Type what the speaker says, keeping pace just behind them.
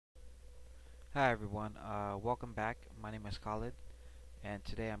Hi everyone, welcome back. My name is Khalid, and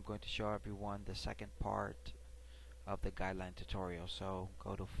today I'm going to show everyone the second part of the guideline tutorial. So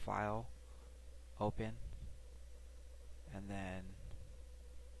go to File, Open, and then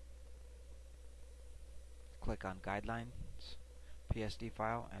click on Guidelines PSD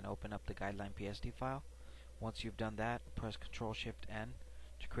file and open up the guideline PSD file. Once you've done that, press Ctrl Shift N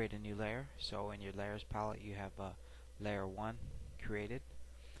to create a new layer. So in your layers palette you have layer 1 created.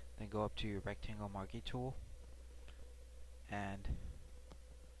 Then go up to your rectangle marquee tool and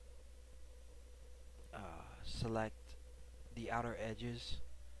select the outer edges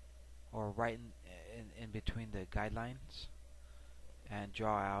or right in between the guidelines and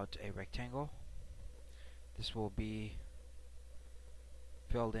draw out a rectangle. This will be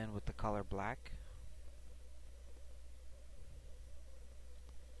filled in with the color black.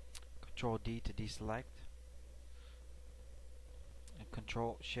 Control D to deselect and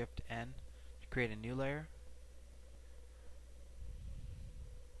Control Shift N to create a new layer.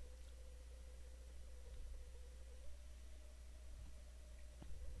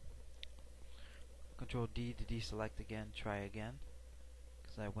 Control D to deselect again, try again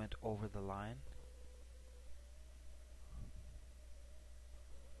because I went over the line.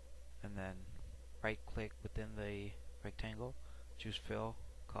 And then right click within the rectangle, choose fill,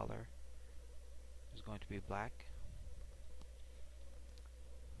 color is going to be black.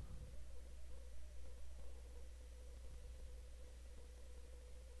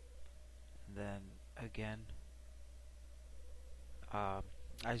 And then again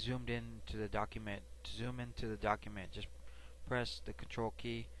I zoomed into the document. To zoom into the document, just press the control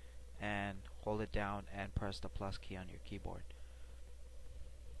key and hold it down and press the plus key on your keyboard.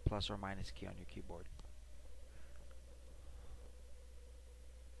 Plus or minus key on your keyboard.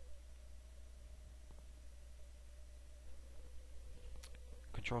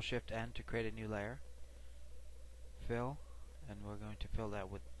 Control Shift N to create a new layer. Fill, and we're going to fill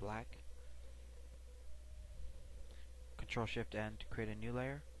that with black. Control Shift N to create a new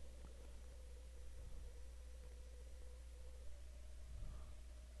layer.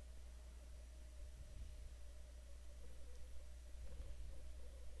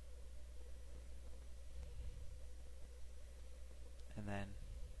 And then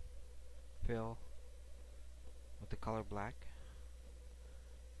fill with the color black.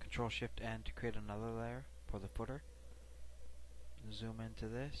 Control Shift N to create another layer for the footer. Zoom into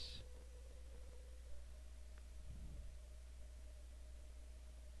this.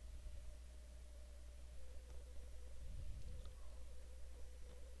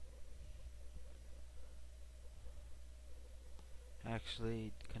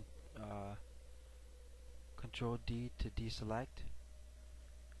 Actually, Control D to deselect.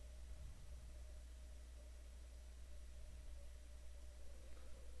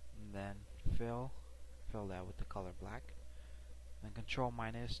 And then fill that with the color black. And Control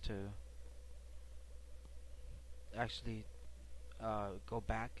minus to actually go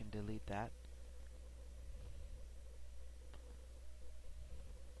back and delete that.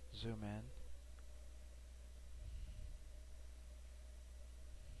 Zoom in.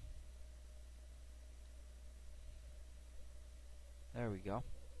 There we go.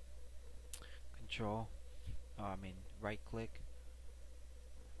 Control, right click.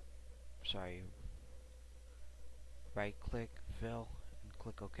 Sorry, right click, fill, and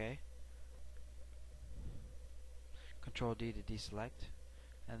click OK. Control D to deselect.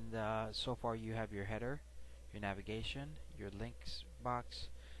 And so far you have your header, your navigation, your links box,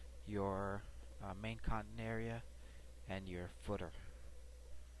 your main content area, and your footer.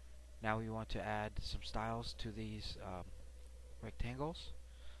 Now we want to add some styles to these rectangles.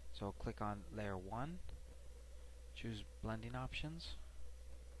 So click on layer 1, choose blending options,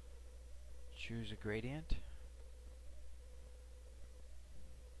 choose a gradient.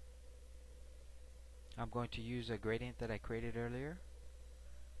 I'm going to use a gradient that I created earlier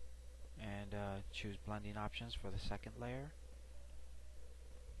and choose blending options for the second layer.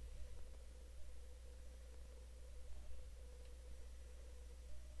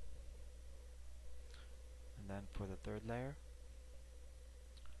 And then for the third layer,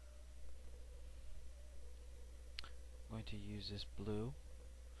 I'm going to use this blue,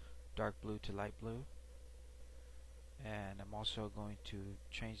 dark blue to light blue, and I'm also going to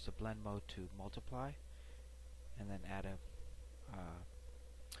change the blend mode to multiply and then add a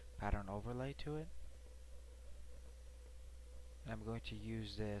pattern overlay to it. And I'm going to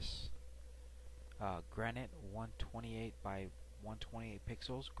use this granite 128 by 128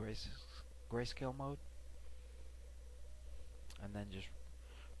 pixels grayscale mode, and then just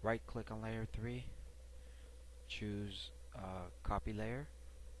right click on layer 3, choose copy layer,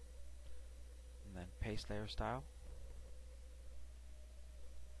 paste layer style,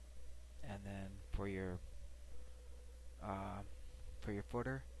 and then for your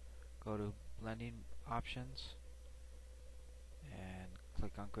footer, go to blending options and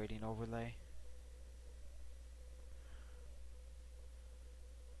click on gradient overlay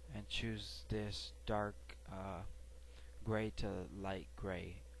and choose this dark gray to light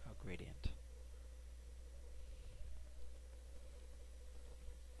gray gradient.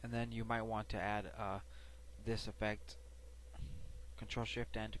 And then you might want to add this effect, Control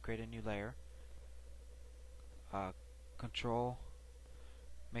Shift N to create a new layer. Control,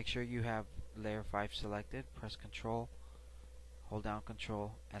 make sure you have layer 5 selected, press Control, hold down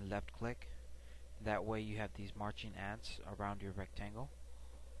Control and left click. That way you have these marching ants around your rectangle.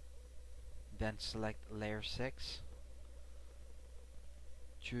 Then select layer 6,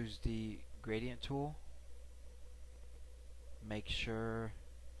 choose the gradient tool, make sure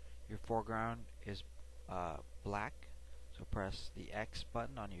your foreground is black, so press the X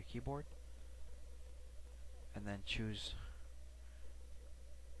button on your keyboard and then choose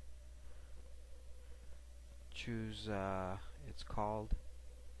it's called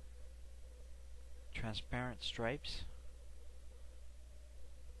transparent stripes.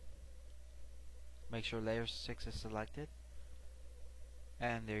 Make sure layer 6 is selected,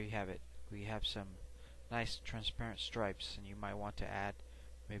 and there you have it. We have some nice transparent stripes, and you might want to add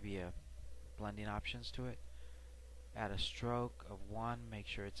maybe a blending options to it. Add a stroke of 1, make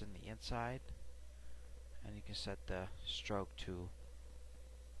sure it's in the inside, and you can set the stroke to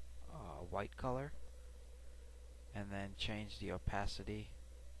white color, and then change the opacity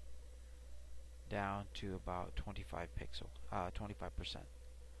down to about 25%.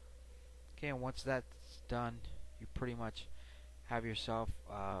 Okay, and once that's done, you pretty much have yourself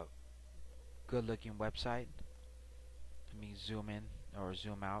a good looking website. Let me zoom in or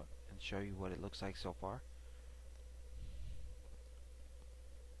zoom out and show you what it looks like so far.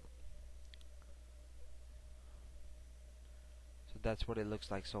 So that's what it looks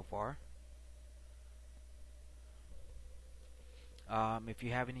like so far. If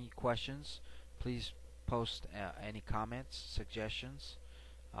you have any questions, please post any comments, suggestions.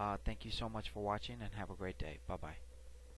 Thank you so much for watching and have a great day. Bye bye.